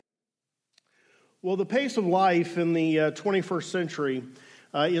Well, the pace of life in the 21st century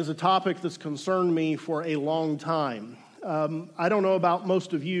is a topic that's concerned me for a long time. I don't know about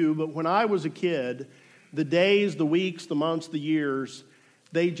most of you, but when I was a kid, the days, the weeks, the months, the years,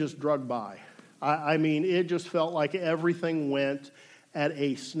 they just drug by. I mean, it just felt like everything went at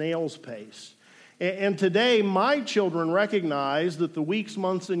a snail's pace. And today, my children recognize that the weeks,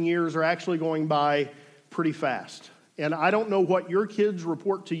 months, and years are actually going by pretty fast. And I don't know what your kids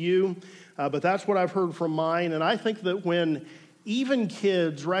report to you, but that's what I've heard from mine. And I think that when even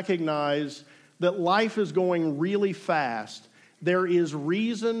kids recognize that life is going really fast, there is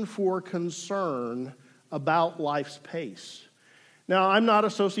reason for concern about life's pace. Now, I'm not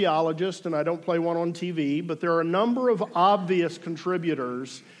a sociologist and I don't play one on TV, but there are a number of obvious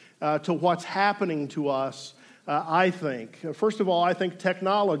contributors to what's happening to us, I think. First of all, I think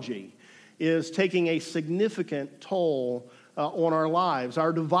technology is taking a significant toll on our lives.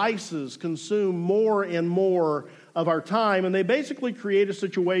 Our devices consume more and more of our time, and they basically create a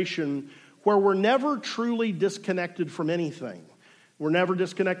situation where we're never truly disconnected from anything. We're never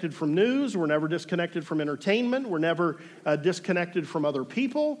disconnected from news. We're never disconnected from entertainment. We're never disconnected from other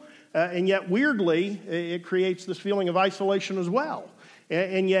people. And yet, weirdly, it creates this feeling of isolation as well.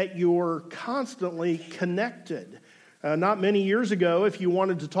 And yet, you're constantly connected. Not many years ago, if you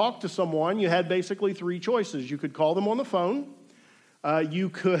wanted to talk to someone, you had basically three choices. You could call them on the phone, you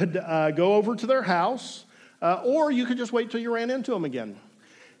could go over to their house, or you could just wait till you ran into them again.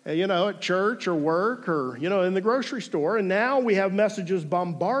 At church or work or, in the grocery store. And now we have messages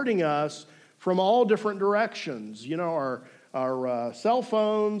bombarding us from all different directions. Our cell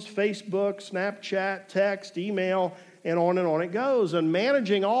phones, Facebook, Snapchat, text, email, and on it goes. And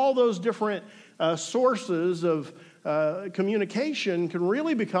managing all those different sources of communication can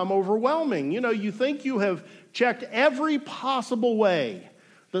really become overwhelming. You think you have checked every possible way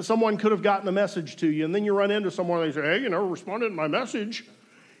that someone could have gotten a message to you, and then you run into someone and they say, hey, responded to my message.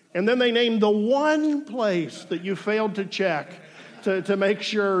 And then they name the one place that you failed to check to make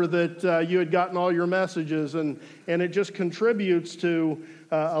sure that you had gotten all your messages, and it just contributes to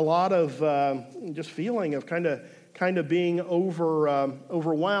a lot of just feeling of kind of being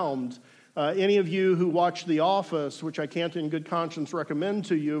overwhelmed. Any of you who watch The Office, which I can't in good conscience recommend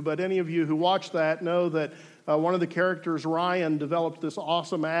to you, but any of you who watch that know that one of the characters, Ryan, developed this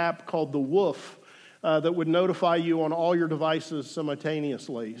awesome app called The Woof that would notify you on all your devices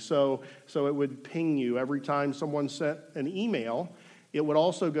simultaneously. So it would ping you every time someone sent an email. It would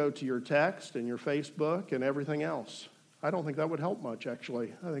also go to your text and your Facebook and everything else. I don't think that would help much,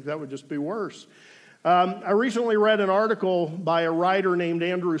 actually. I think that would just be worse. I recently read an article by a writer named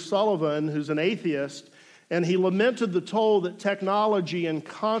Andrew Sullivan, who's an atheist, and he lamented the toll that technology and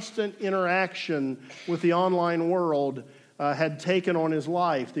constant interaction with the online world had taken on his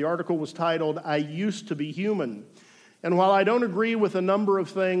life. The article was titled, I Used to Be Human. And while I don't agree with a number of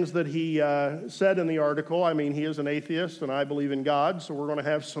things that he said in the article, I mean, he is an atheist and I believe in God, so we're going to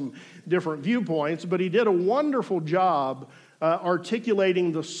have some different viewpoints, but he did a wonderful job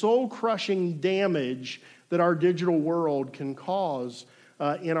articulating the soul-crushing damage that our digital world can cause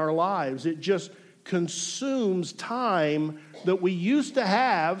in our lives. It just consumes time that we used to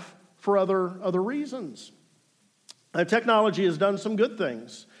have for other reasons. Technology has done some good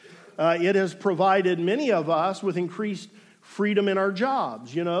things. It has provided many of us with increased freedom in our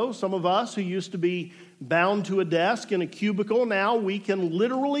jobs. Some of us who used to be bound to a desk in a cubicle, now we can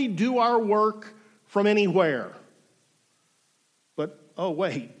literally do our work from anywhere. But, oh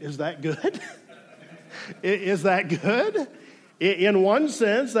wait, is that good? Is that good? In one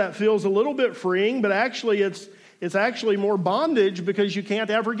sense, that feels a little bit freeing, but actually it's actually more bondage because you can't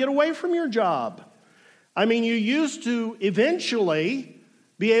ever get away from your job. I mean, you used to eventually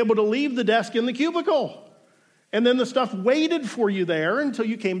be able to leave the desk in the cubicle, and then the stuff waited for you there until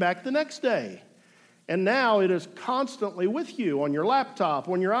you came back the next day. And now it is constantly with you on your laptop,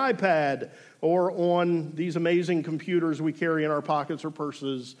 on your iPad, or on these amazing computers we carry in our pockets or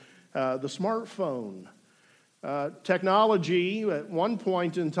purses, the smartphone. Technology, at one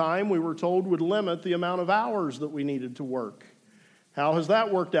point in time, we were told would limit the amount of hours that we needed to work. How has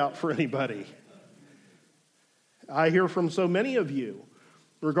that worked out for anybody? I hear from so many of you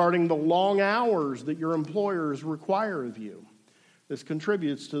regarding the long hours that your employers require of you. This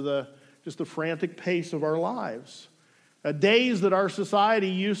contributes to the frantic pace of our lives. Days that our society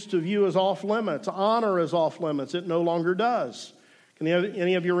used to view as off limits, honor as off limits, it no longer does. Can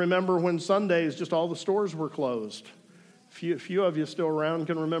any of you remember when Sundays just all the stores were closed? Few of you still around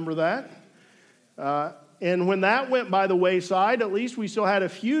can remember that. And when that went by the wayside, at least we still had a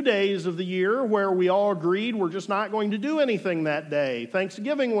few days of the year where we all agreed we're just not going to do anything that day.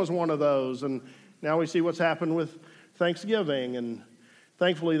 Thanksgiving was one of those, and Now we see what's happened with Thanksgiving, and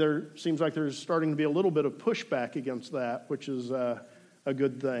thankfully there seems like there's starting to be a little bit of pushback against that, which is a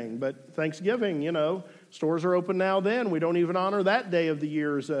good thing. But Thanksgiving, stores are open now then. We don't even honor that day of the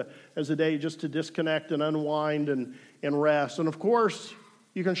year as a day just to disconnect and unwind and rest. And of course,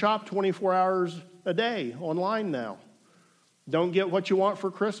 you can shop 24 hours a day online now. Don't get what you want for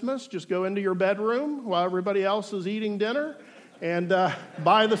Christmas. Just go into your bedroom while everybody else is eating dinner and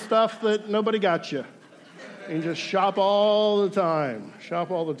buy the stuff that nobody got you. And just shop all the time.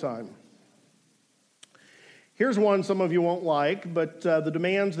 Shop all the time. Here's one some of you won't like, but the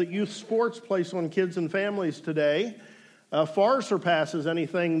demands that youth sports place on kids and families today far surpasses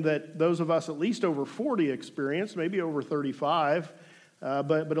anything that those of us at least over 40 experience, maybe over 35.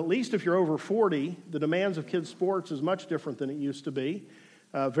 But at least if you're over 40, the demands of kids' sports is much different than it used to be.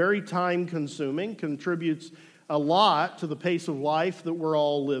 Very time-consuming, contributes a lot to the pace of life that we're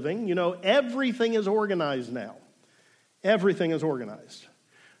all living. Everything is organized now. Everything is organized.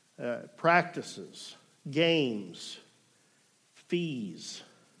 Practices, games, fees.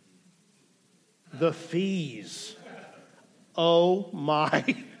 The fees. Oh my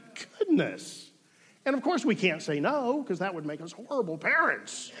goodness. And of course we can't say no, because that would make us horrible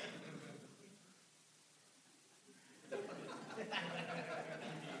parents.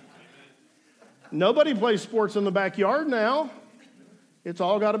 Nobody plays sports in the backyard now. It's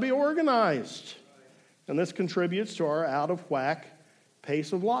all got to be organized. And this contributes to our out-of-whack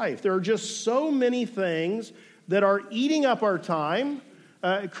pace of life. There are just so many things that are eating up our time,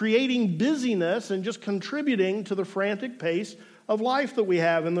 creating busyness, and just contributing to the frantic pace of life that we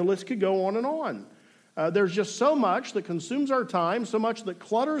have. And the list could go on and on. There's just so much that consumes our time, so much that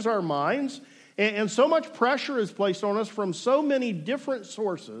clutters our minds, and so much pressure is placed on us from so many different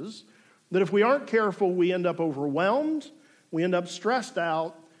sources that if we aren't careful, we end up overwhelmed, we end up stressed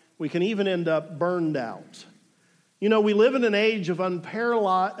out, we can even end up burned out. We live in an age of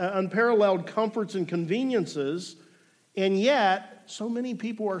unparalleled comforts and conveniences, and yet so many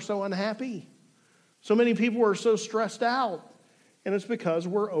people are so unhappy. So many people are so stressed out. And it's because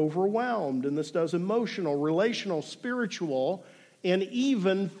we're overwhelmed. And this does emotional, relational, spiritual, and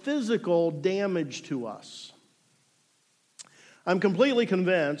even physical damage to us. I'm completely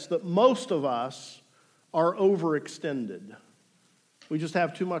convinced that most of us are overextended. We just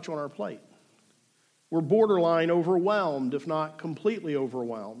have too much on our plate. We're borderline overwhelmed, if not completely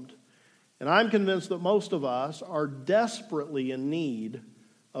overwhelmed. And I'm convinced that most of us are desperately in need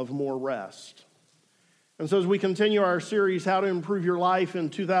of more rest. And so as we continue our series, How to Improve Your Life in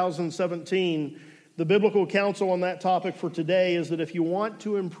 2017, the biblical counsel on that topic for today is that if you want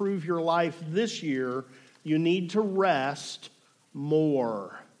to improve your life this year, you need to rest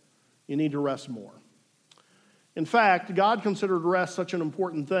more. You need to rest more. In fact, God considered rest such an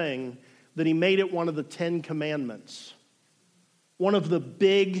important thing that he made it one of the 10 commandments. One of the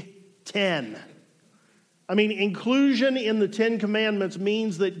big 10. Inclusion in the 10 commandments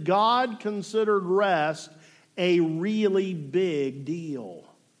means that God considered rest a really big deal.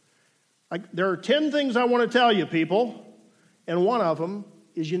 There are 10 things I want to tell you, people, and one of them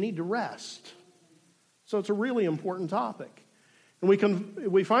is you need to rest. So it's a really important topic. And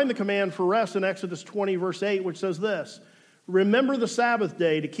we find the command for rest in Exodus 20, verse 8, which says this: "Remember the Sabbath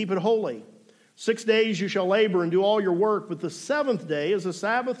day to keep it holy. 6 days you shall labor and do all your work, but the seventh day is a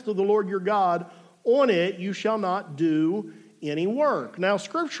Sabbath to the Lord your God. On it you shall not do any work." Now,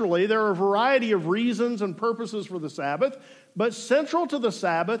 scripturally, there are a variety of reasons and purposes for the Sabbath, but central to the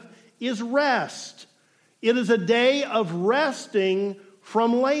Sabbath is rest. It is a day of resting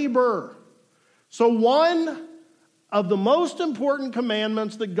from labor. So one of the most important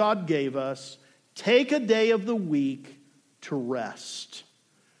commandments that God gave us, take a day of the week to rest.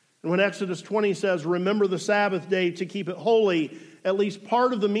 And when Exodus 20 says, "Remember the Sabbath day to keep it holy," at least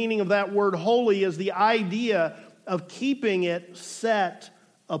part of the meaning of that word holy is the idea of keeping it set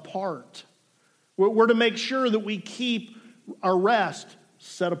apart. We're to make sure that we keep our rest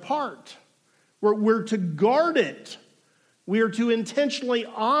set apart. We're to guard it. We are to intentionally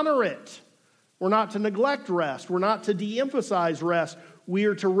honor it. We're not to neglect rest. We're not to de-emphasize rest. We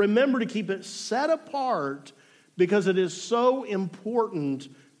are to remember to keep it set apart because it is so important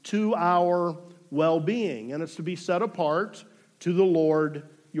to our well-being. And it's to be set apart to the Lord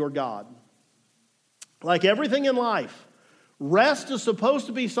your God. Like everything in life, rest is supposed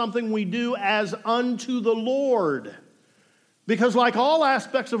to be something we do as unto the Lord. Because like all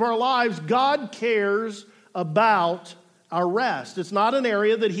aspects of our lives, God cares about our rest. It's not an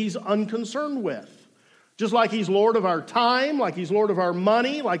area that he's unconcerned with. Just like he's Lord of our time, like he's Lord of our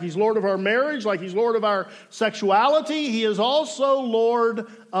money, like he's Lord of our marriage, like he's Lord of our sexuality, he is also Lord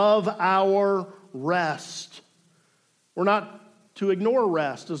of our rest. We're not to ignore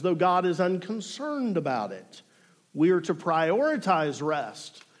rest as though God is unconcerned about it. We are to prioritize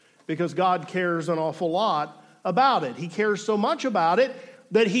rest because God cares an awful lot about it. He cares so much about it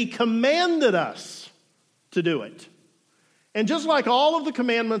that He commanded us to do it. And just like all of the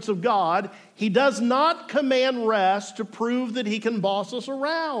commandments of God, He does not command rest to prove that He can boss us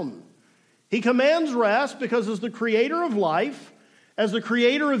around. He commands rest because as the creator of life, as the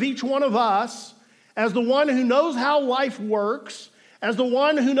creator of each one of us, as the one who knows how life works, as the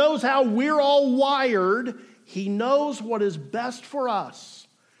one who knows how we're all wired, He knows what is best for us.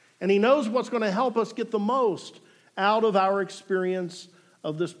 And He knows what's going to help us get the most out of our experience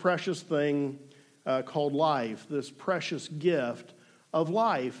of this precious thing called life, this precious gift of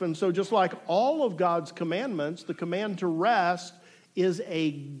life. And so just like all of God's commandments, the command to rest is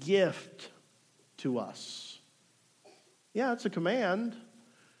a gift to us. Yeah, it's a command,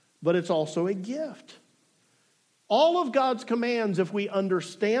 but it's also a gift. All of God's commands, if we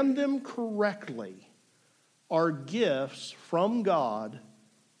understand them correctly, are gifts from God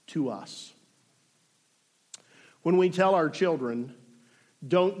to us. When we tell our children,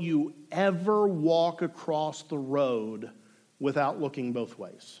 don't you ever walk across the road without looking both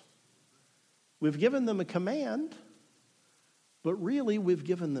ways. We've given them a command, but really we've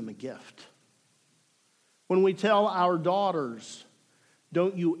given them a gift. When we tell our daughters,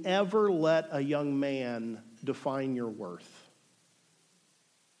 don't you ever let a young man define your worth.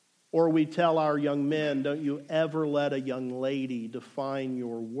 Or we tell our young men, don't you ever let a young lady define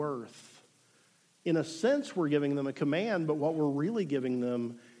your worth. In a sense, we're giving them a command, but what we're really giving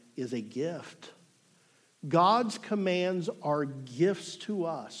them is a gift. God's commands are gifts to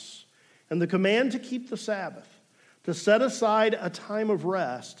us. And the command to keep the Sabbath, to set aside a time of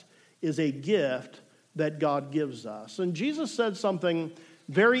rest, is a gift that God gives us. And Jesus said something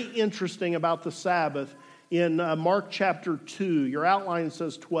very interesting about the Sabbath in Mark chapter 2. Your outline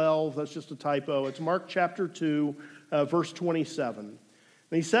says 12. That's just a typo. It's Mark chapter 2, verse 27. And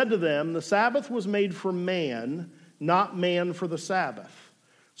He said to them, the Sabbath was made for man, not man for the Sabbath.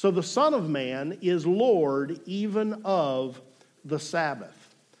 So the Son of Man is Lord even of the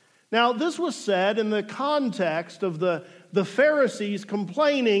Sabbath. Now, this was said in the context of the Pharisees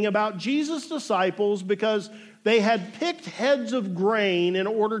complaining about Jesus' disciples because they had picked heads of grain in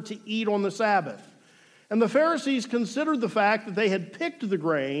order to eat on the Sabbath. And the Pharisees considered the fact that they had picked the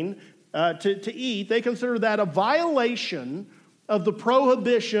grain to eat, they considered that a violation of the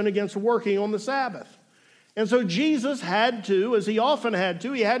prohibition against working on the Sabbath. And so Jesus had to, as He often had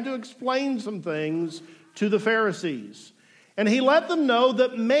to, He had to explain some things to the Pharisees. And He let them know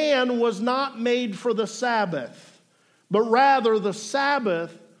that man was not made for the Sabbath, but rather the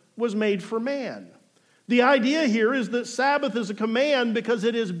Sabbath was made for man. The idea here is that Sabbath is a command because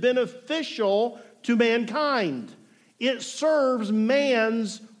it is beneficial to mankind. It serves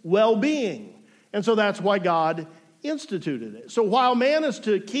man's well-being. And so that's why God instituted it. So while man is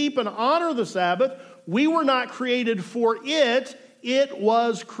to keep and honor the Sabbath, we were not created for it. It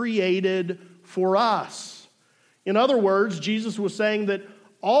was created for us. In other words, Jesus was saying that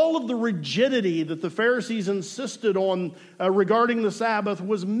all of the rigidity that the Pharisees insisted on regarding the Sabbath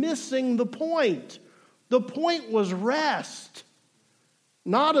was missing the point. The point was rest,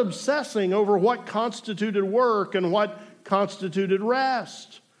 not obsessing over what constituted work and what constituted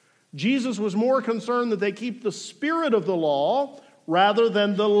rest. Jesus was more concerned that they keep the spirit of the law rather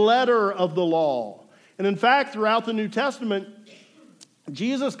than the letter of the law. And in fact, throughout the New Testament,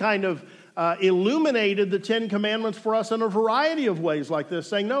 Jesus kind of illuminated the Ten Commandments for us in a variety of ways like this,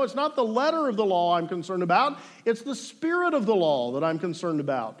 saying, no, it's not the letter of the law I'm concerned about, it's the spirit of the law that I'm concerned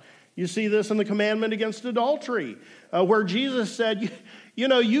about. You see this in the commandment against adultery, where Jesus said,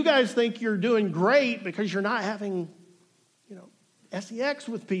 you guys think you're doing great because you're not having, sex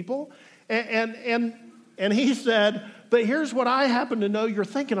with people. And He said, but here's what I happen to know, you're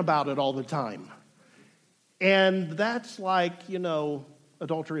thinking about it all the time. And that's like,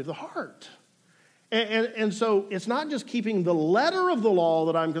 adultery of the heart. And so it's not just keeping the letter of the law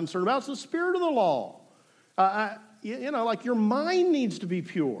that I'm concerned about, it's the spirit of the law. Like your mind needs to be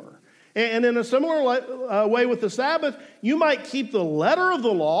pure. And in a similar way with the Sabbath, you might keep the letter of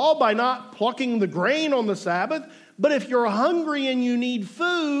the law by not plucking the grain on the Sabbath, but if you're hungry and you need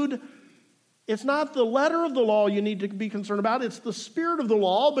food, it's not the letter of the law you need to be concerned about, it's the spirit of the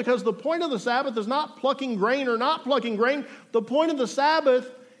law, because the point of the Sabbath is not plucking grain or not plucking grain. The point of the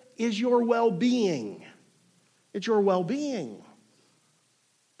Sabbath is your well-being. It's your well-being.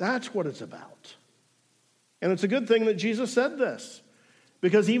 That's what it's about. And it's a good thing that Jesus said this,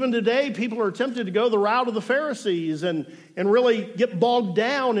 Because even today, people are tempted to go the route of the Pharisees and really get bogged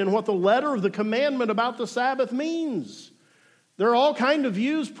down in what the letter of the commandment about the Sabbath means. There are all kinds of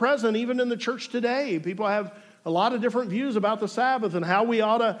views present even in the church today. People have a lot of different views about the Sabbath and how we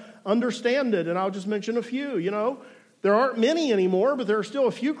ought to understand it. And I'll just mention a few. There aren't many anymore, but there are still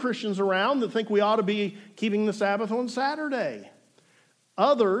a few Christians around that think we ought to be keeping the Sabbath on Saturday.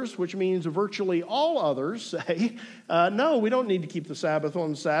 Others, which means virtually all others, say, no, we don't need to keep the Sabbath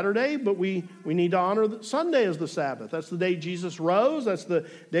on Saturday, but we need to honor Sunday as the Sabbath. That's the day Jesus rose. That's the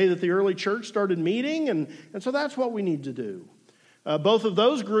day that the early church started meeting, and so that's what we need to do. Both of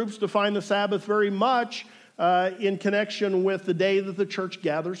those groups define the Sabbath very much in connection with the day that the church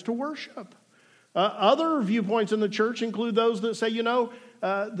gathers to worship. Other viewpoints in the church include those that say,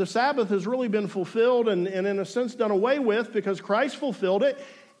 the Sabbath has really been fulfilled and in a sense done away with because Christ fulfilled it,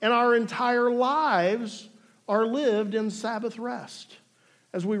 and our entire lives are lived in Sabbath rest.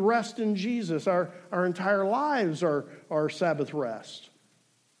 As we rest in Jesus, our entire lives are Sabbath rest.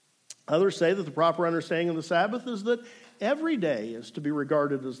 Others say that the proper understanding of the Sabbath is that every day is to be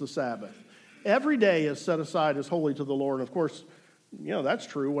regarded as the Sabbath. Every day is set aside as holy to the Lord. And of course, that's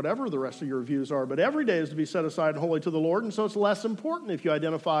true, whatever the rest of your views are. But every day is to be set aside and holy to the Lord, and so it's less important if you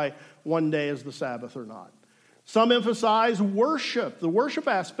identify one day as the Sabbath or not. Some emphasize worship, the worship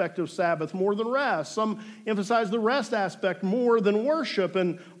aspect of Sabbath more than rest. Some emphasize the rest aspect more than worship,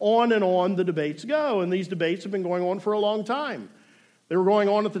 and on the debates go. And these debates have been going on for a long time. They were going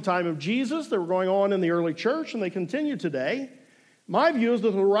on at the time of Jesus, they were going on in the early church, and they continue today. My view is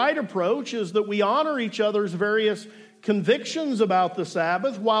that the right approach is that we honor each other's various convictions about the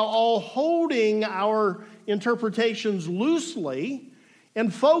Sabbath while all holding our interpretations loosely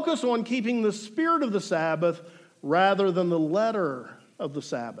and focus on keeping the spirit of the Sabbath rather than the letter of the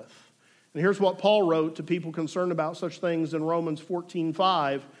Sabbath. And here's what Paul wrote to people concerned about such things in Romans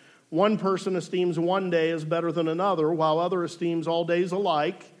 14:5. One person esteems one day as better than another, while other esteems all days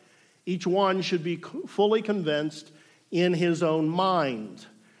alike. Each one should be fully convinced in his own mind.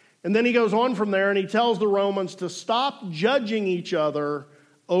 And then he goes on from there and he tells the Romans to stop judging each other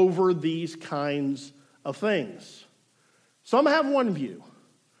over these kinds of things. Some have one view.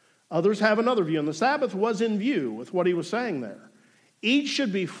 Others have another view. And the Sabbath was in view with what he was saying there. Each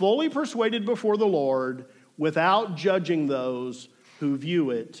should be fully persuaded before the Lord without judging those who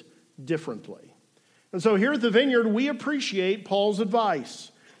view it differently. And so here at the Vineyard, we appreciate Paul's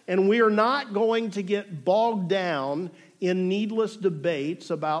advice. And we are not going to get bogged down in needless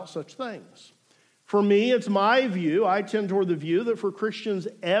debates about such things. For me, it's my view. I tend toward the view that for Christians,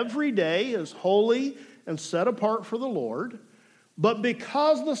 every day is holy and set apart for the Lord. But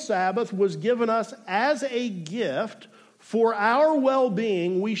because the Sabbath was given us as a gift for our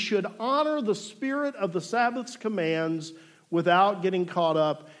well-being, we should honor the spirit of the Sabbath's commands without getting caught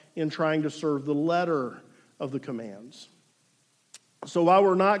up in trying to serve the letter of the commands. So while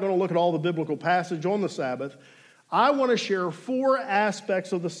we're not going to look at all the biblical passage on the Sabbath, I want to share 4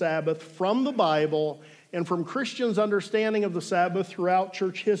 aspects of the Sabbath from the Bible and from Christians' understanding of the Sabbath throughout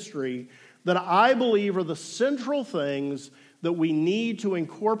church history that I believe are the central things that we need to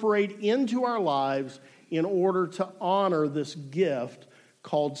incorporate into our lives in order to honor this gift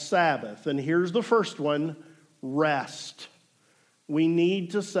called Sabbath. And here's the first one: rest. We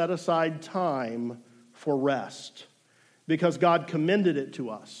need to set aside time for rest because God commended it to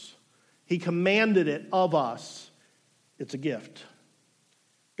us. He commanded it of us. It's a gift.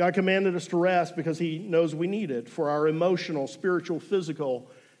 God commanded us to rest because He knows we need it for our emotional, spiritual, physical,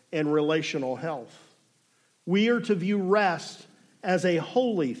 and relational health. We are to view rest as a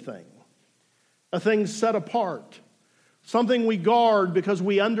holy thing, a thing set apart, something we guard because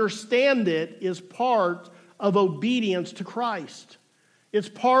we understand it is part of obedience to Christ. It's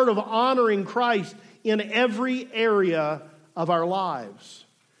part of honoring Christ in every area of our lives.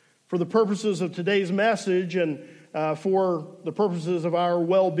 For the purposes of today's message and for the purposes of our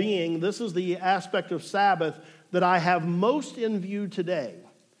well-being, this is the aspect of Sabbath that I have most in view today.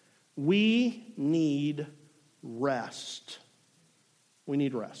 We need rest. We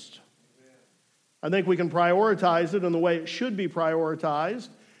need rest. I think we can prioritize it in the way it should be prioritized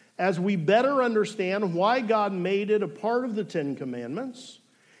as we better understand why God made it a part of the Ten Commandments,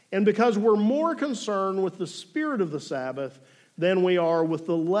 and because we're more concerned with the spirit of the Sabbath than we are with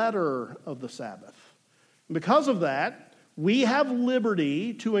the letter of the Sabbath. Because of that, we have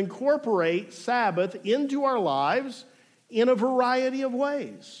liberty to incorporate Sabbath into our lives in a variety of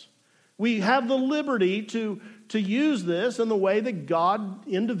ways. We have the liberty to use this in the way that God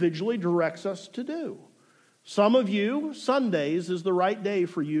individually directs us to do. Some of you, Sundays is the right day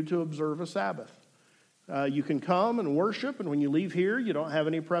for you to observe a Sabbath. You can come and worship, and when you leave here, you don't have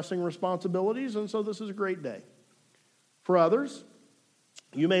any pressing responsibilities, and so this is a great day. For others,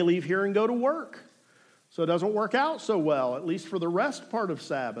 you may leave here and go to work, so it doesn't work out so well, at least for the rest part of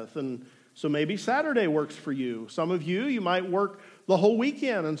Sabbath, and so maybe Saturday works for you. Some of you, you might work the whole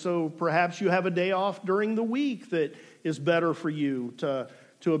weekend, and so perhaps you have a day off during the week that is better for you to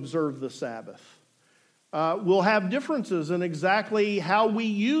observe the Sabbath. We'll have differences in exactly how we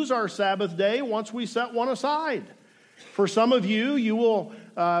use our Sabbath day once we set one aside. For some of you, you will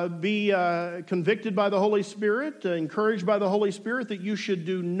be convicted by the Holy Spirit, encouraged by the Holy Spirit that you should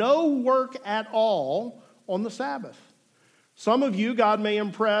do no work at all on the Sabbath. Some of you, God may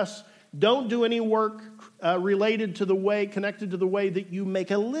impress, don't do any work connected to the way that you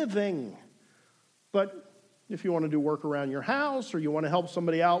make a living. But if you want to do work around your house or you want to help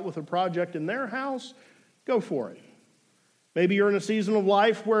somebody out with a project in their house, go for it. Maybe you're in a season of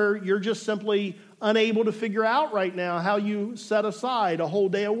life where you're just simply unable to figure out right now how you set aside a whole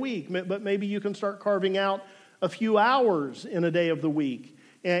day a week. But maybe you can start carving out a few hours in a day of the week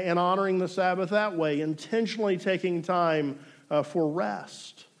and honoring the Sabbath that way, intentionally taking time for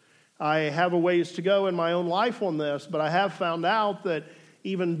rest. I have a ways to go in my own life on this, but I have found out that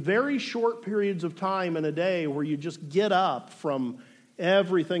even very short periods of time in a day where you just get up from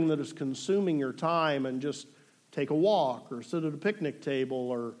everything that is consuming your time and just take a walk or sit at a picnic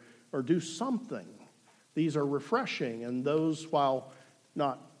table or do something. These are refreshing, and those, while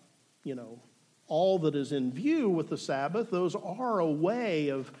not, all that is in view with the Sabbath, those are a way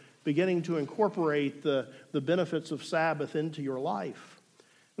of beginning to incorporate the benefits of Sabbath into your life.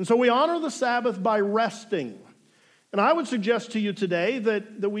 And so we honor the Sabbath by resting. And I would suggest to you today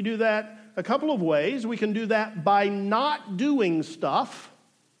that we do that a couple of ways. We can do that by not doing stuff,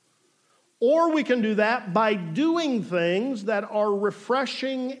 or we can do that by doing things that are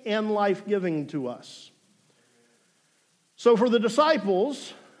refreshing and life-giving to us. So for the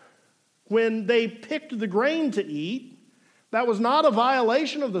disciples, when they picked the grain to eat, that was not a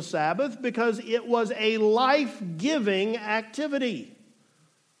violation of the Sabbath because it was a life-giving activity.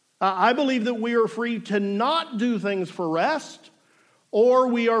 I believe that we are free to not do things for rest, or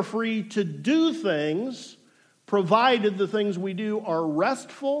we are free to do things provided the things we do are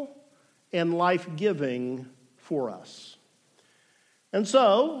restful and life-giving for us. And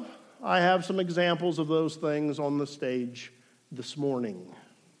so, I have some examples of those things on the stage this morning.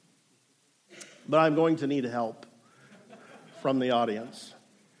 But I'm going to need help from the audience.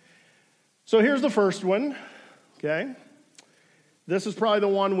 So here's the first one, okay? This is probably the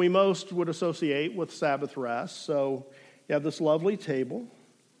one we most would associate with Sabbath rest. So you have this lovely table.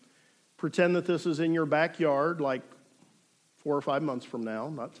 Pretend that this is in your backyard like 4 or 5 months from now,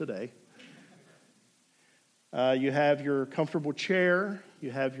 not today. You have your comfortable chair.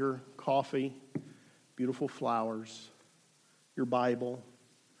 You have your coffee, beautiful flowers, your Bible,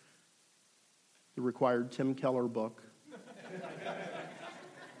 the required Tim Keller book,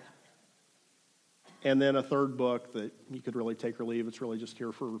 and then a third book that you could really take or leave. It's really just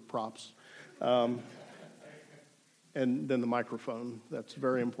here for props. And then the microphone. That's a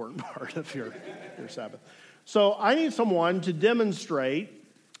very important part of your Sabbath. So I need someone to demonstrate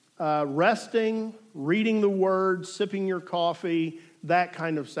resting, reading the Word, sipping your coffee, that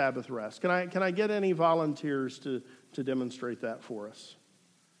kind of Sabbath rest. Can I get any volunteers to demonstrate that for us?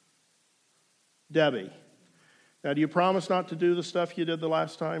 Debbie. Now, do you promise not to do the stuff you did the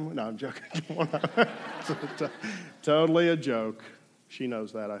last time? No, I'm joking. Totally a joke. She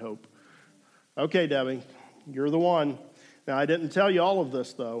knows that, I hope. Okay, Debbie, you're the one. Now, I didn't tell you all of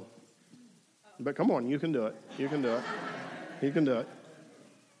this, though. But come on, you can do it. You can do it. You can do it.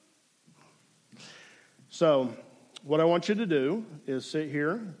 So, what I want you to do is sit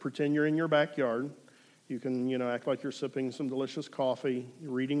here, pretend you're in your backyard. You can, act like you're sipping some delicious coffee,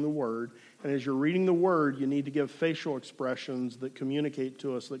 you're reading the Word. And as you're reading the Word, you need to give facial expressions that communicate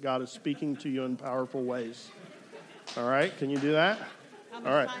to us that God is speaking to you in powerful ways. All right? Can you do that? How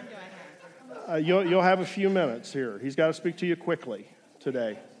much time do I have? You'll have a few minutes here. He's got to speak to you quickly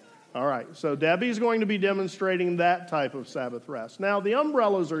today. All right. So Debbie's going to be demonstrating that type of Sabbath rest. Now, the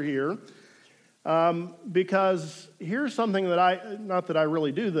umbrellas are here because here's something that not that I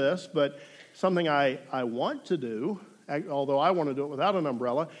really do this, but something I want to do, although I want to do it without an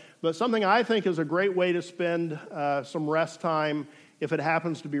umbrella, but something I think is a great way to spend some rest time if it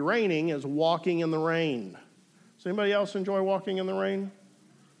happens to be raining is walking in the rain. Does anybody else enjoy walking in the rain?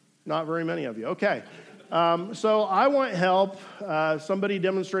 Not very many of you. Okay. So I want help, somebody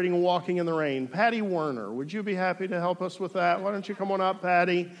demonstrating walking in the rain. Patty Werner, would you be happy to help us with that? Why don't you come on up,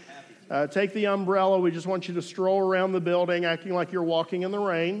 Patty? Take the umbrella. We just want you to stroll around the building acting like you're walking in the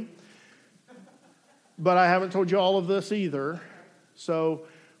rain. But I haven't told you all of this either. So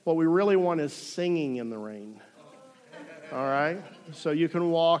what we really want is singing in the rain. All right? So you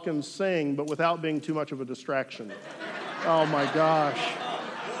can walk and sing, but without being too much of a distraction. Oh, my gosh.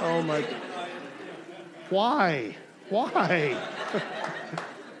 Oh, my. Why?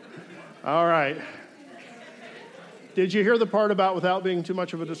 All right. Did you hear the part about without being too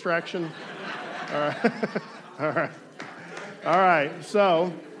much of a distraction? All right. All right.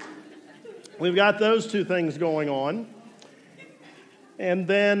 So we've got those two things going on. And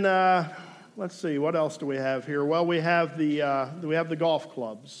then let's see, what else do we have here? Well, we have the golf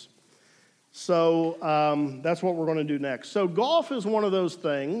clubs. So that's what we're going to do next. So golf is one of those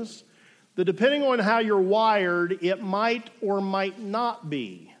things that, depending on how you're wired, it might or might not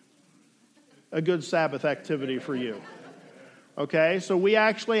be a good Sabbath activity for you. Okay, so we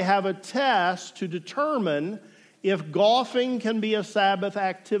actually have a test to determine if golfing can be a Sabbath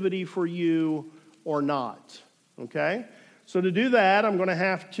activity for you or not. Okay, so to do that, I'm going to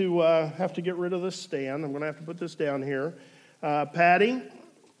have to get rid of this stand. I'm going to have to put this down here. Patty,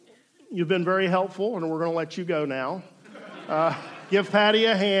 you've been very helpful, and we're going to let you go now. Give Patty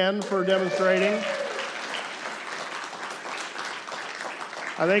a hand for demonstrating.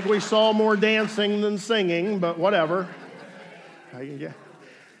 I think we saw more dancing than singing, but whatever.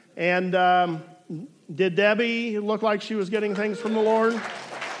 And did Debbie look like she was getting things from the Lord?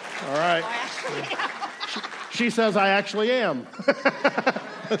 All right. She says, I actually am.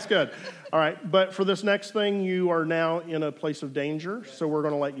 That's good. All right. But for this next thing, you are now in a place of danger, so we're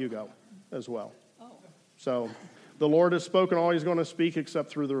going to let you go as well. So the Lord has spoken all he's going to speak except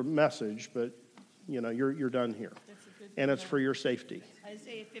through the message, but, you're done here. And it's for your safety.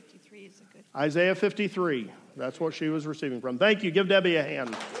 Isaiah 53 is a good. Isaiah 53. That's what she was receiving from. Thank you. Give Debbie a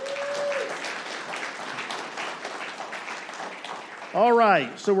hand. All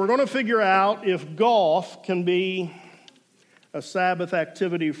right. So we're going to figure out if golf can be a Sabbath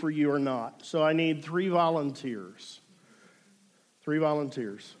activity for you or not. So I need 3 volunteers. 3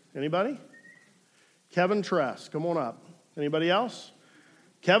 volunteers. Anybody? Kevin Tress, come on up. Anybody else?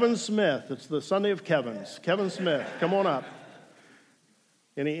 Kevin Smith. It's the Sunday of Kevins. Kevin Smith, come on up.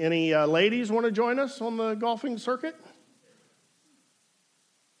 Any ladies want to join us on the golfing circuit?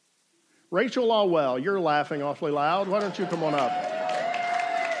 Rachel Lawwell, you're laughing awfully loud. Why don't you come on up?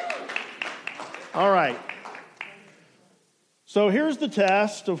 All right. So here's the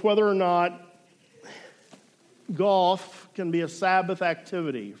test of whether or not golf can be a Sabbath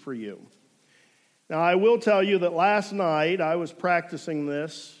activity for you. Now, I will tell you that last night I was practicing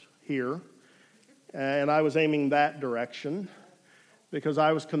this here, and I was aiming that direction because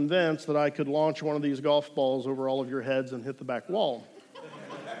I was convinced that I could launch one of these golf balls over all of your heads and hit the back wall.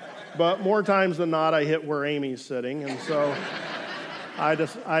 But more times than not, I hit where Amy's sitting, and so I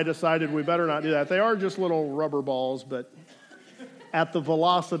decided we better not do that. They are just little rubber balls, but at the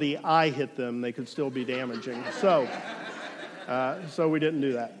velocity I hit them, they could still be damaging. So we didn't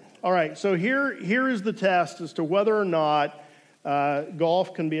do that. All right, so here is the test as to whether or not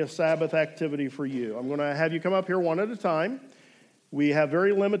golf can be a Sabbath activity for you. I'm going to have you come up here one at a time. We have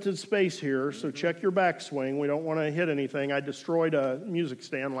very limited space here, so check your backswing. We don't want to hit anything. I destroyed a music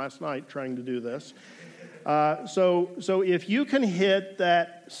stand last night trying to do this. So if you can hit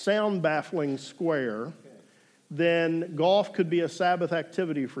that sound-baffling square, then golf could be a Sabbath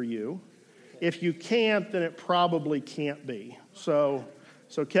activity for you. If you can't, then it probably can't be. So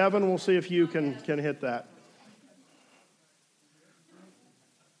Kevin, we'll see if you can hit that.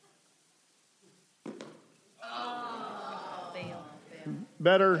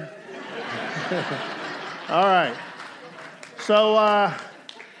 Better. All right.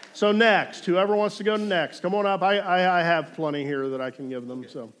 So next, whoever wants to go next, come on up. I have plenty here that I can give them.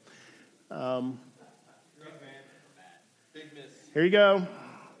 So, here you go.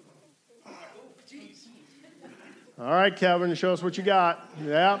 All right, Kevin, show us what you got.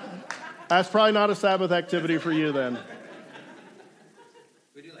 Yeah, that's probably not a Sabbath activity for you then.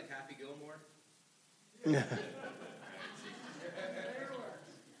 We do like Happy Gilmore.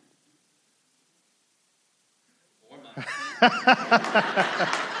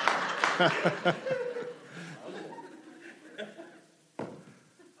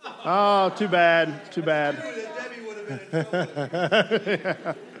 Oh, too bad. Too bad.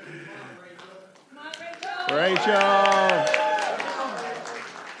 Rachel.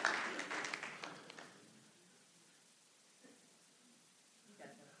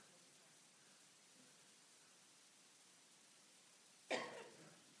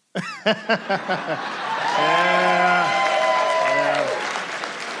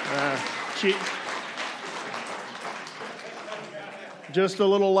 Just a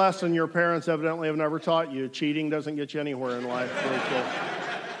little lesson your parents evidently have never taught you. Cheating doesn't get you anywhere in life.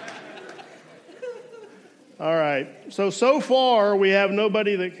 All right. So far, we have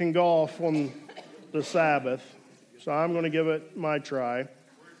nobody that can golf on the Sabbath. So I'm going to give it my try.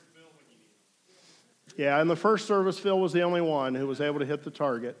 Yeah, in the first service, Phil was the only one who was able to hit the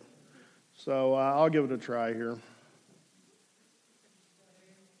target. So I'll give it a try here.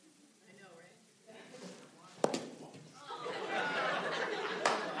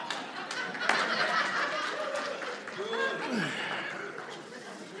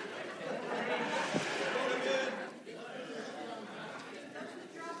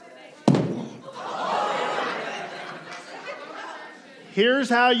 Here's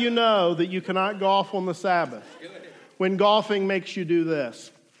how you know that you cannot golf on the Sabbath. When golfing makes you do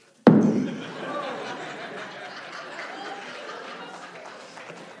this.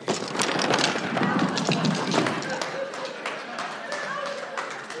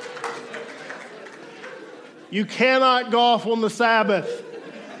 You cannot golf on the Sabbath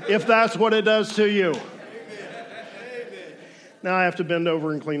if that's what it does to you. Now I have to bend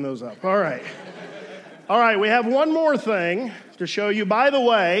over and clean those up. All right. All right, we have one more thing to show you. By the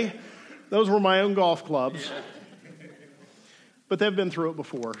way, those were my own golf clubs. But they've been through it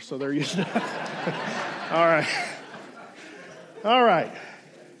before, so they're used to it. All right. All right.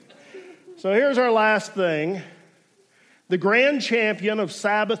 So here's our last thing. The grand champion of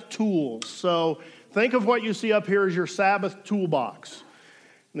Sabbath tools. So think of what you see up here as your Sabbath toolbox.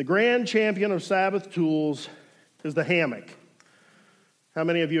 And the grand champion of Sabbath tools is the hammock. How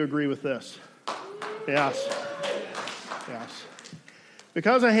many of you agree with this? Yes. Yes.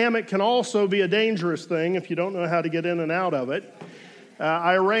 Because a hammock can also be a dangerous thing if you don't know how to get in and out of it,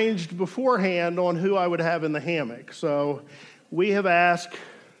 I arranged beforehand on who I would have in the hammock. So we have asked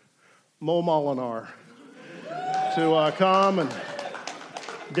Mo Molinar to come and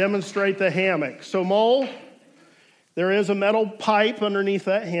demonstrate the hammock. So Mo, there is a metal pipe underneath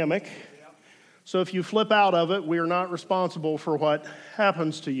that hammock. So if you flip out of it, we are not responsible for what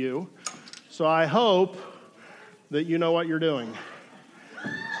happens to you. So I hope that you know what you're doing.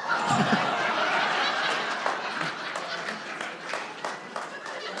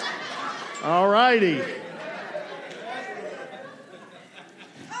 All righty.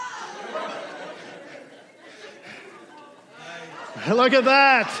 Look at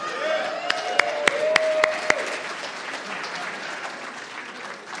that.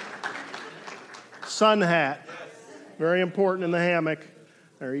 Sun hat. Very important in the hammock.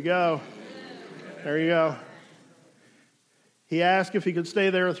 There you go. There you go. He asked if he could stay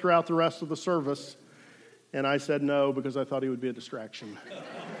there throughout the rest of the service, and I said no because I thought he would be a distraction.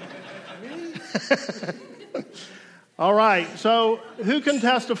 All right, so who can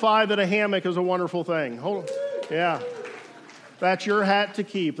testify that a hammock is a wonderful thing? Hold on. Yeah. That's your hat to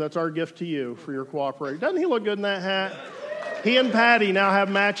keep. That's our gift to you for your cooperation. Doesn't he look good in that hat? He and Patty now have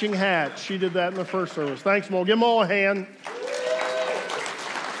matching hats. She did that in the first service. Thanks, Mo. Give them all a hand.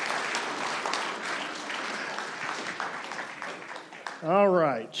 All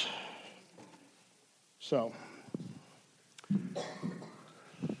right. So,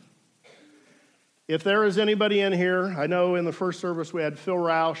 if there is anybody in here, I know in the first service we had Phil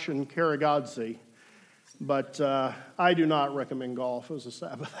Roush and Kara Godsey, but I do not recommend golf as a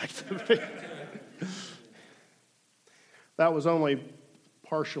Sabbath activity. That was only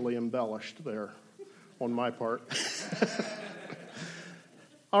partially embellished there on my part.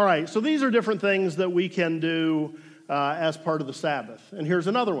 All right, so these are different things that we can do as part of the Sabbath. And here's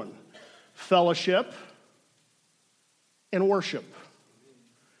another one. Fellowship and worship.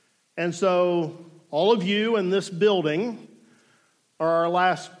 And so all of you in this building are our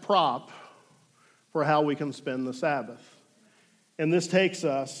last prop for how we can spend the Sabbath. And this takes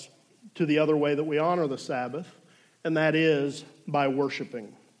us to the other way that we honor the Sabbath, and that is by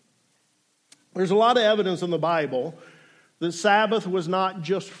worshiping. There's a lot of evidence in the Bible that Sabbath was not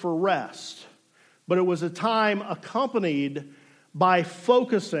just for rest, but it was a time accompanied by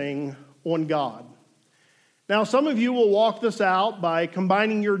focusing on God. Now, some of you will walk this out by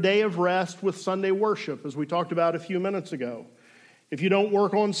combining your day of rest with Sunday worship, as we talked about a few minutes ago. If you don't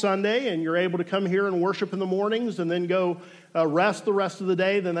work on Sunday and you're able to come here and worship in the mornings and then go rest the rest of the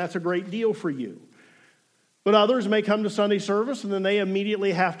day, then that's a great deal for you. But others may come to Sunday service and then they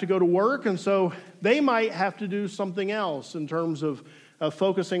immediately have to go to work, and so they might have to do something else in terms of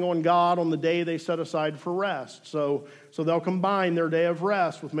focusing on God on the day they set aside for rest. So they'll combine their day of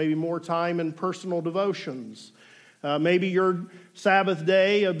rest with maybe more time in personal devotions. Maybe your Sabbath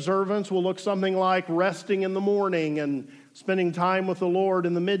day observance will look something like resting in the morning and spending time with the Lord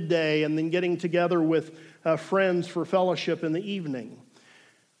in the midday and then getting together with friends for fellowship in the evening.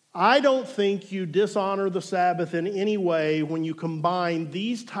 I don't think you dishonor the Sabbath in any way when you combine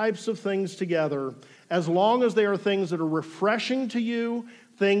these types of things together, as long as they are things that are refreshing to you,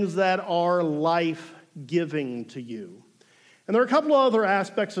 things that are life-giving to you. And there are a couple of other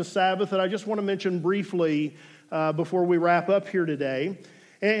aspects of Sabbath that I just want to mention briefly before we wrap up here today.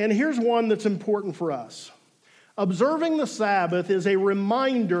 And here's one that's important for us. Observing the Sabbath is a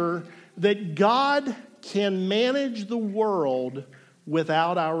reminder that God can manage the world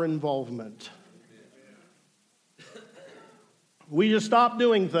without our involvement. We just stop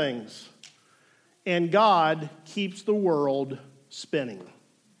doing things, and God keeps the world spinning.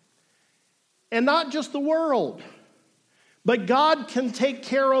 And not just the world, but God can take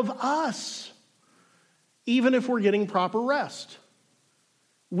care of us, even if we're getting proper rest.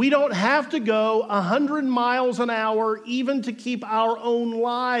 We don't have to go 100 miles an hour even to keep our own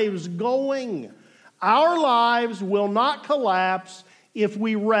lives going. Our lives will not collapse if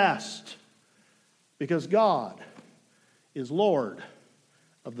we rest, because God is Lord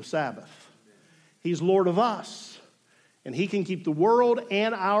of the Sabbath. He's Lord of us, and He can keep the world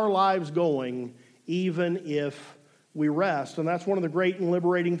and our lives going even if we rest. And that's one of the great and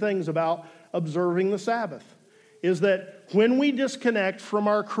liberating things about observing the Sabbath, is that when we disconnect from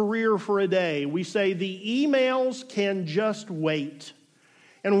our career for a day, we say the emails can just wait.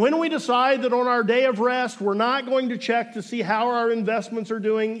 And when we decide that on our day of rest, we're not going to check to see how our investments are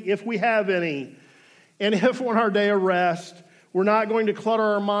doing, if we have any, and if on our day of rest, we're not going to clutter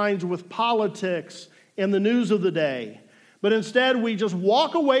our minds with politics and the news of the day, but instead we just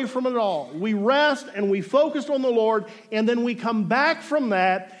walk away from it all. We rest and we focus on the Lord, and then we come back from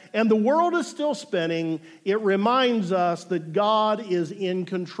that, and the world is still spinning. It reminds us that God is in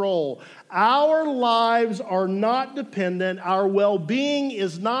control. Our lives are not dependent. Our well-being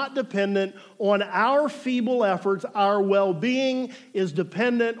is not dependent on our feeble efforts. Our well-being is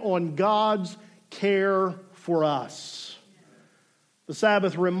dependent on God's care for us. The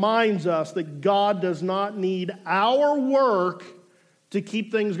Sabbath reminds us that God does not need our work to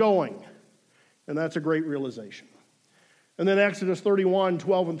keep things going. And that's a great realization. And then Exodus 31,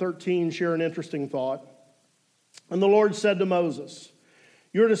 12 and 13 share an interesting thought. And the Lord said to Moses,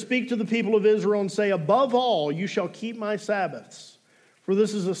 "You are to speak to the people of Israel and say, above all, you shall keep my Sabbaths. For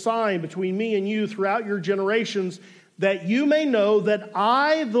this is a sign between me and you throughout your generations, that you may know that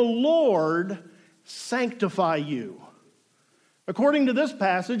I, the Lord, sanctify you." According to this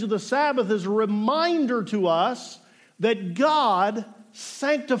passage, the Sabbath is a reminder to us that God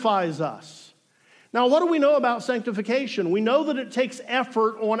sanctifies us. Now, what do we know about sanctification? We know that it takes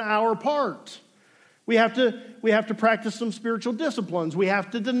effort on our part. We have to practice some spiritual disciplines. We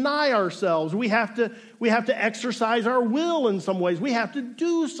have to deny ourselves. We have to exercise our will in some ways. We have to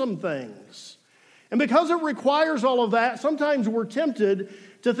do some things. And because it requires all of that, sometimes we're tempted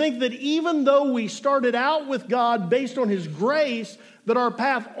to think that even though we started out with God based on His grace, that our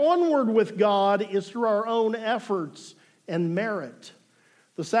path onward with God is through our own efforts and merit.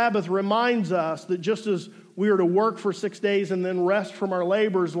 The Sabbath reminds us that just as we are to work for 6 days and then rest from our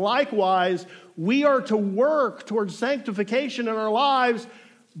labors, likewise, we are to work towards sanctification in our lives,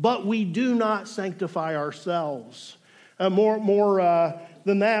 but we do not sanctify ourselves. More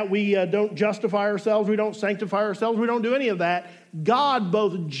than that, we don't justify ourselves, we don't sanctify ourselves, we don't do any of that. God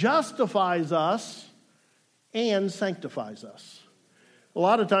both justifies us and sanctifies us. A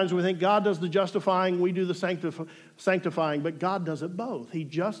lot of times we think God does the justifying, we do the sanctifying, but God does it both. He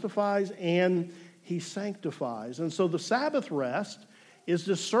justifies and He sanctifies. And so the Sabbath rest is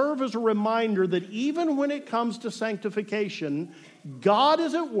to serve as a reminder that even when it comes to sanctification, God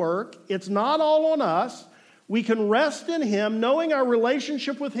is at work. It's not all on us. We can rest in Him, knowing our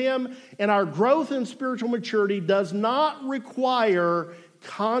relationship with Him and our growth in spiritual maturity does not require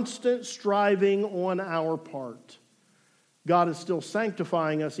constant striving on our part. God is still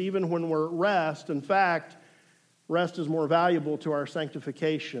sanctifying us even when we're at rest. In fact, rest is more valuable to our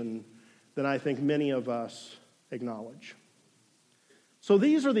sanctification than I think many of us acknowledge. So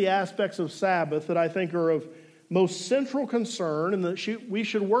these are the aspects of Sabbath that I think are of most central concern and that we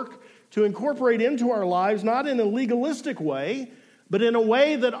should work to incorporate into our lives, not in a legalistic way, but in a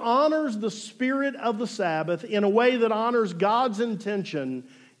way that honors the spirit of the Sabbath, in a way that honors God's intention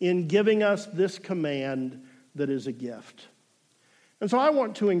in giving us this command that is a gift. And so I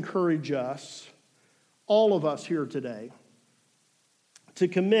want to encourage us, all of us here today, to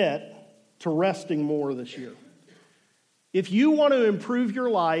commit to resting more this year. If you want to improve your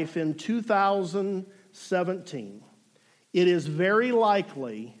life in 2017, it is very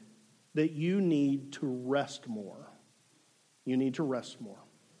likely that you need to rest more. you need to rest more.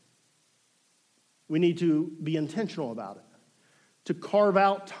 We need to be intentional about it, to carve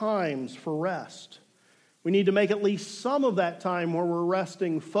out times for rest. We need to make at least some of that time where we're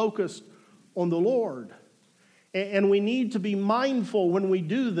resting focused on the Lord. And we need to be mindful when we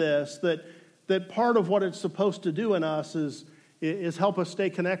do this that part of what it's supposed to do in us is help us stay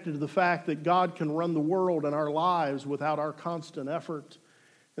connected to the fact that God can run the world and our lives without our constant effort,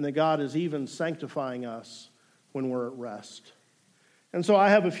 and that God is even sanctifying us when we're at rest. And so I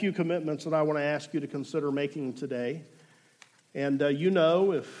have a few commitments that I want to ask you to consider making today. And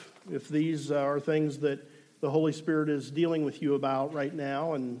if these are things that the Holy Spirit is dealing with you about right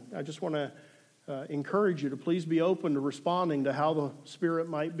now, and I just want to encourage you to please be open to responding to how the Spirit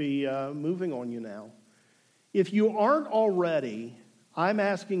might be moving on you now. If you aren't already, I'm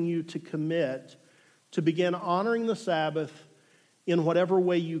asking you to commit to begin honoring the Sabbath in whatever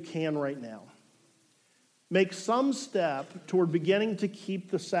way you can right now. Make some step toward beginning to keep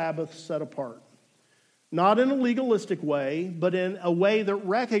the Sabbath set apart. Not in a legalistic way, but in a way that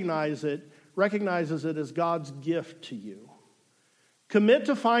recognizes it as God's gift to you. Commit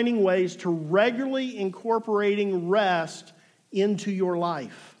to finding ways to regularly incorporating rest into your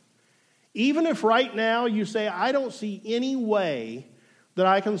life. Even if right now you say, I don't see any way that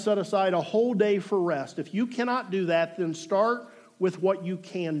I can set aside a whole day for rest. If you cannot do that, then start with what you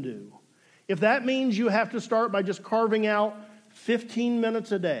can do. If that means you have to start by just carving out 15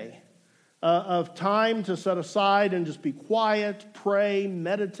 minutes a day of time to set aside and just be quiet, pray,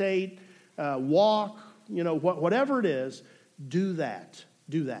 meditate, walk, whatever it is, do that.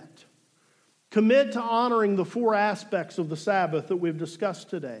 Do that. Commit to honoring the 4 aspects of the Sabbath that we've discussed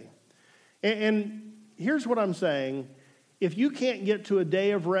today. And here's what I'm saying. If you can't get to a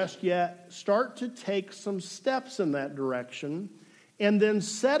day of rest yet, start to take some steps in that direction, and then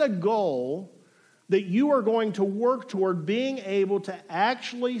set a goal that you are going to work toward being able to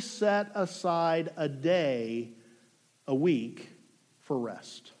actually set aside a day a week for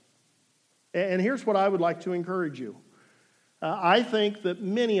rest. And here's what I would like to encourage you. I think that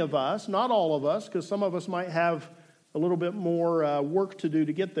many of us, not all of us, because some of us might have a little bit more work to do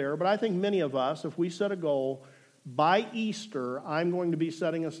to get there, but I think many of us, if we set a goal, by Easter, I'm going to be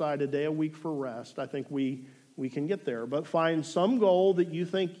setting aside a day a week for rest. I think we can get there. But find some goal that you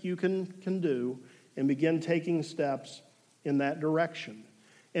think you can do and begin taking steps in that direction.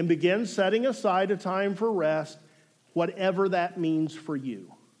 And begin setting aside a time for rest, whatever that means for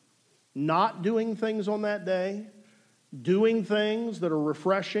you. Not doing things on that day, doing things that are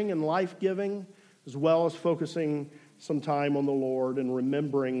refreshing and life-giving, as well as focusing some time on the Lord and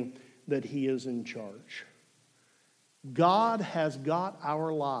remembering that He is in charge. God has got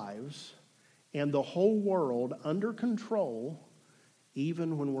our lives and the whole world under control,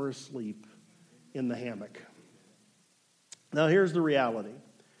 even when we're asleep in the hammock. Now, here's the reality.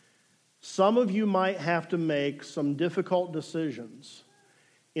 Some of you might have to make some difficult decisions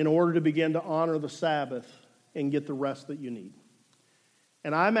in order to begin to honor the Sabbath and get the rest that you need.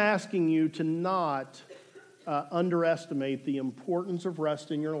 And I'm asking you to not underestimate the importance of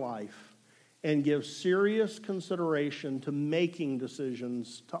rest in your life, and give serious consideration to making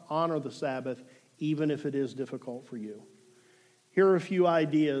decisions to honor the Sabbath, even if it is difficult for you. Here are a few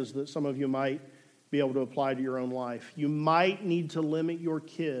ideas that some of you might be able to apply to your own life. You might need to limit your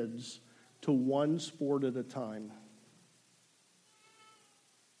kids to one sport at a time.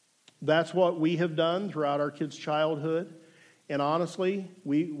 That's what we have done throughout our kids' childhood. And honestly,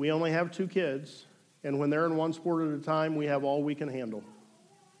 we only have 2 kids. And when they're in one sport at a time, we have all we can handle.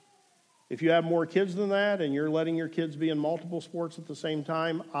 If you have more kids than that and you're letting your kids be in multiple sports at the same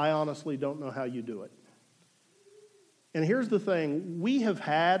time, I honestly don't know how you do it. And here's the thing. We have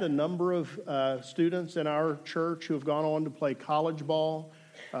had a number of students in our church who have gone on to play college ball.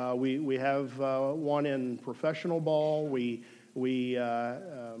 We have one in professional ball. We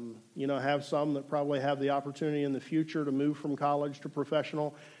have some that probably have the opportunity in the future to move from college to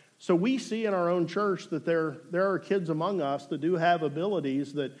professional. So we see in our own church that there are kids among us that do have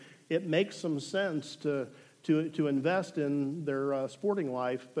abilities that it makes some sense to invest in their sporting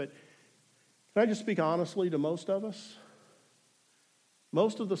life. But can I just speak honestly to most of us?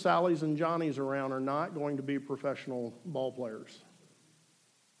 Most of the Sallys and Johnnies around are not going to be professional ball players.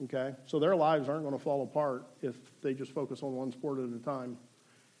 Okay? So their lives aren't going to fall apart if they just focus on one sport at a time.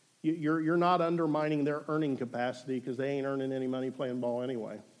 You're not undermining their earning capacity because they ain't earning any money playing ball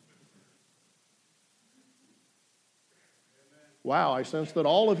anyway. Wow, I sense that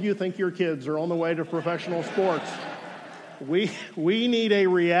all of you think your kids are on the way to professional sports. We need a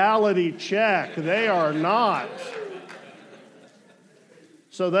reality check. They are not.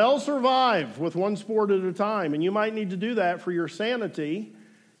 So they'll survive with one sport at a time, and you might need to do that for your sanity.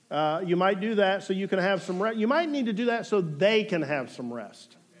 You might do that so you can have some rest. You might need to do that so they can have some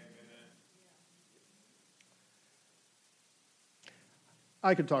rest.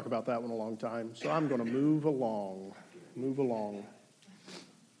 I could talk about that one a long time, so I'm going to move along. Move along.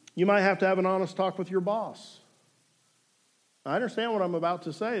 You might have to have an honest talk with your boss. I understand what I'm about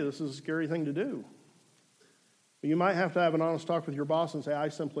to say. This is a scary thing to do. But you might have to have an honest talk with your boss and say, I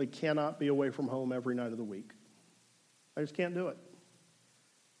simply cannot be away from home every night of the week. I just can't do it.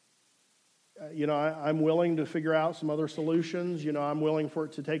 I'm willing to figure out some other solutions. I'm willing for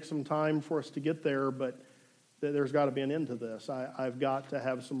it to take some time for us to get there, but there's got to be an end to this. I've got to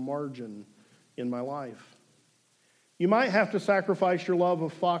have some margin in my life. You might have to sacrifice your love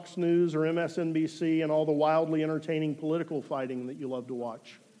of Fox News or MSNBC and all the wildly entertaining political fighting that you love to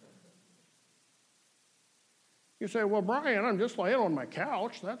watch. You say, well, Brian, I'm just laying on my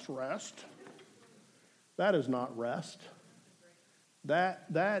couch. That's rest. That is not rest. That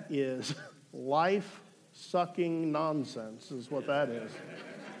is life-sucking nonsense is what that is.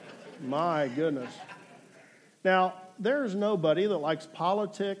 My goodness. Now, there's nobody that likes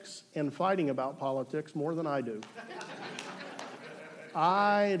politics and fighting about politics more than I do.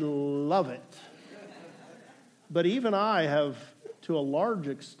 I love it. But even I have, to a large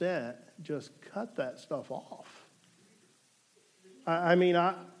extent, just cut that stuff off.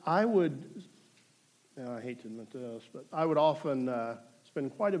 I would, I hate to admit this, but I would often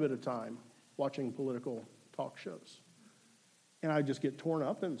spend quite a bit of time watching political talk shows. And I'd just get torn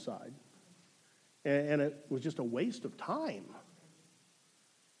up inside. And it was just a waste of time.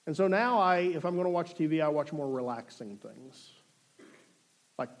 And so now if I'm going to watch TV, I watch more relaxing things.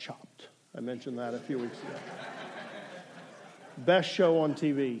 Like Chopped. I mentioned that a few weeks ago. Best show on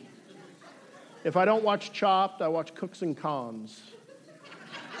TV. If I don't watch Chopped, I watch Cooks and Cons.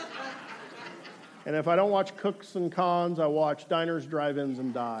 And if I don't watch Cooks and Cons, I watch Diners, Drive-Ins,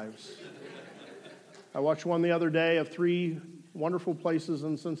 and Dives. I watched one the other day of 3 wonderful places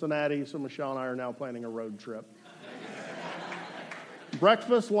in Cincinnati, so Michelle and I are now planning a road trip.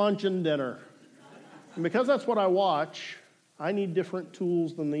 Breakfast, lunch, and dinner. And because that's what I watch, I need different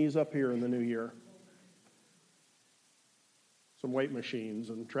tools than these up here in the new year. Some weight machines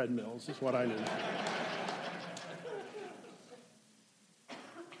and treadmills is what I need.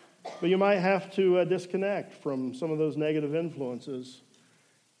 But you might have to disconnect from some of those negative influences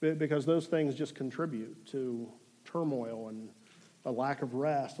because those things just contribute to turmoil and a lack of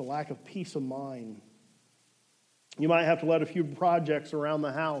rest, a lack of peace of mind. You might have to let a few projects around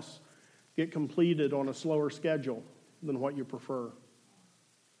the house get completed on a slower schedule than what you prefer.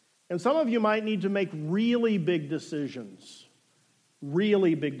 And some of you might need to make really big decisions.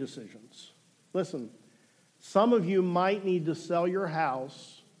 Really big decisions. Listen, some of you might need to sell your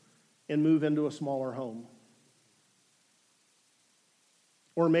house and move into a smaller home.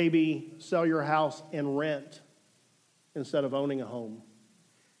 Or maybe sell your house and rent instead of owning a home.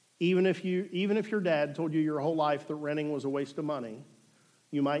 Even if your dad told you your whole life that renting was a waste of money,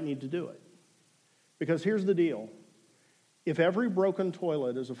 you might need to do it. Because here's the deal. If every broken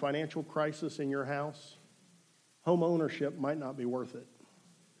toilet is a financial crisis in your house, home ownership might not be worth it.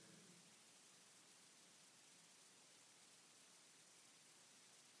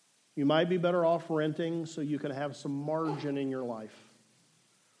 You might be better off renting so you can have some margin in your life.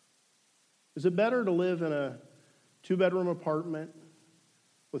 Is it better to live in a 2-bedroom apartment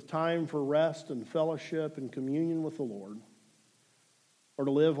with time for rest and fellowship and communion with the Lord, or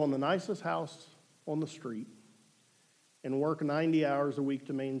to live on the nicest house on the street and work 90 hours a week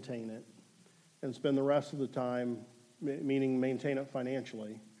to maintain it and spend the rest of the time, meaning maintain it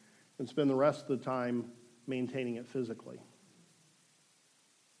financially, and spend the rest of the time maintaining it physically?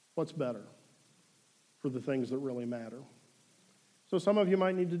 What's better for the things that really matter? So some of you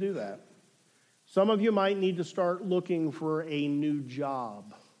might need to do that. Some of you might need to start looking for a new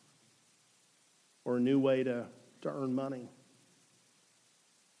job or a new way to earn money.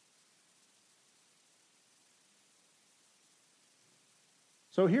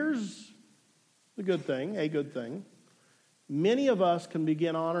 So here's a good thing. Many of us can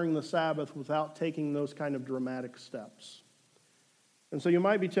begin honoring the Sabbath without taking those kind of dramatic steps. And so you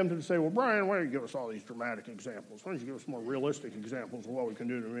might be tempted to say, well, Brian, why don't you give us all these dramatic examples? Why don't you give us more realistic examples of what we can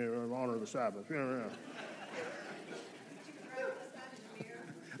do to honor the Sabbath? Yeah.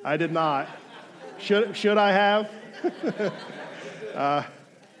 I did not. Should I have?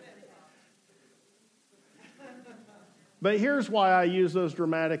 But here's why I use those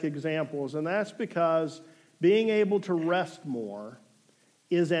dramatic examples, and that's because being able to rest more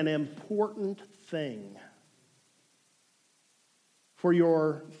is an important thing for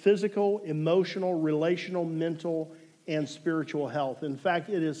your physical, emotional, relational, mental, and spiritual health. In fact,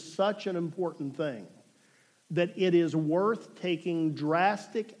 it is such an important thing that it is worth taking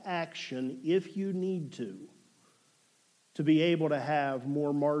drastic action if you need to be able to have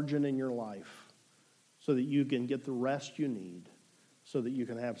more margin in your life so that you can get the rest you need, so that you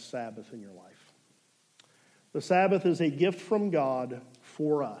can have Sabbath in your life. The Sabbath is a gift from God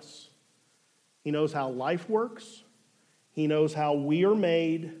for us. He knows how life works. He knows how we are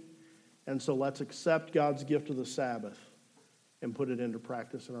made. And so let's accept God's gift of the Sabbath and put it into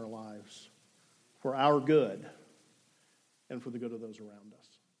practice in our lives for our good and for the good of those around us.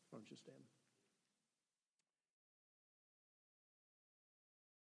 Why don't you stand?